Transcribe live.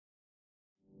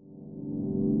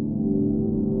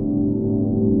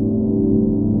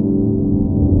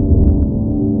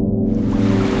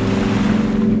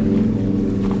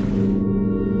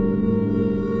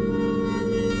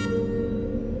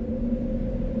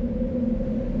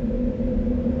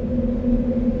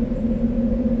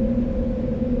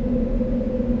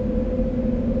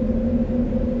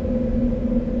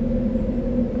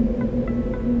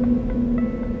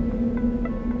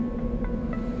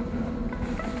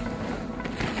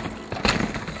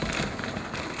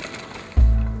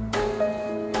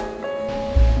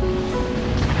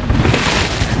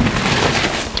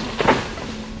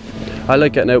I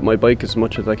like getting out my bike as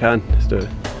much as I can. It's the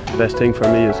best thing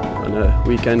for me is on a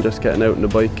weekend just getting out on the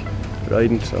bike,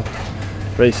 riding. So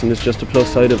racing is just a plus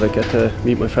side of it. Get to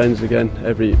meet my friends again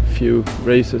every few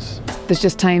races. There's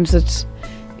just times that,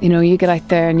 you know, you get out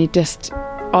there and you just,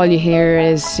 all you hear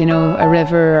is, you know, a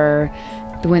river or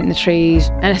the wind in the trees,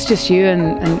 and it's just you,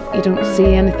 and you don't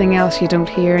see anything else, you don't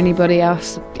hear anybody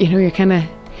else. You know, you're kind of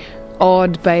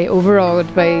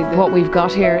overawed by what we've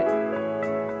got here.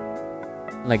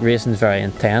 Like, racing's very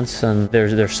intense, and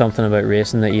there's something about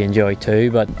racing that you enjoy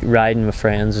too, but riding with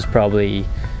friends is probably,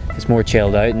 it's more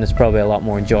chilled out, and it's probably a lot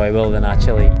more enjoyable than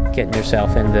actually getting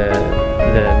yourself into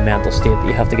the mental state that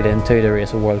you have to get into to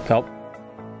race a World Cup.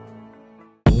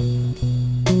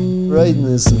 Riding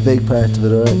is a big part of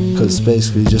it, alright, because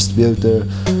basically just to be out there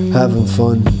having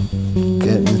fun,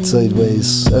 getting it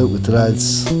sideways, out with the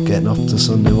lads, getting up to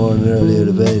Sunday morning early out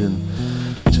of bed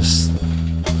and just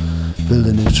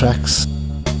building new tracks.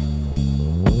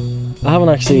 I haven't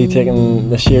actually taken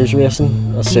this year's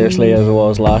racing as seriously as it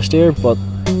was last year, but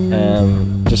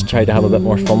just tried to have a bit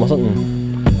more fun with it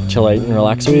and chill out and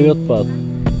relax a wee bit, but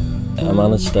I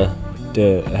managed to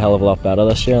do a hell of a lot better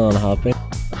this year than I have been.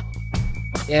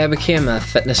 Yeah, I became a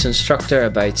fitness instructor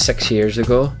about 6 years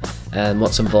ago, and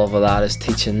what's involved with that is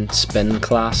teaching spin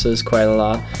classes quite a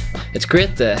lot. It's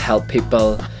great to help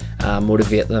people,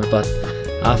 motivate them, but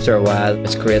after a while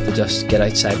it's great to just get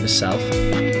outside myself.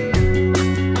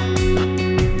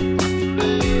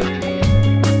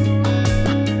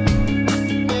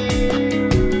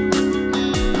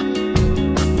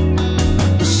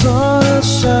 The sun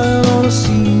shines on a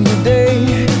sunny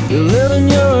day. You're living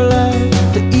your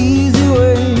life the easy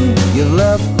way. You're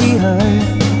left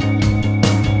behind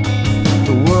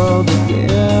the world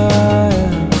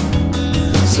again.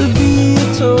 So be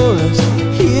a tourist,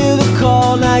 hear the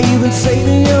call. Now you've been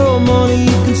saving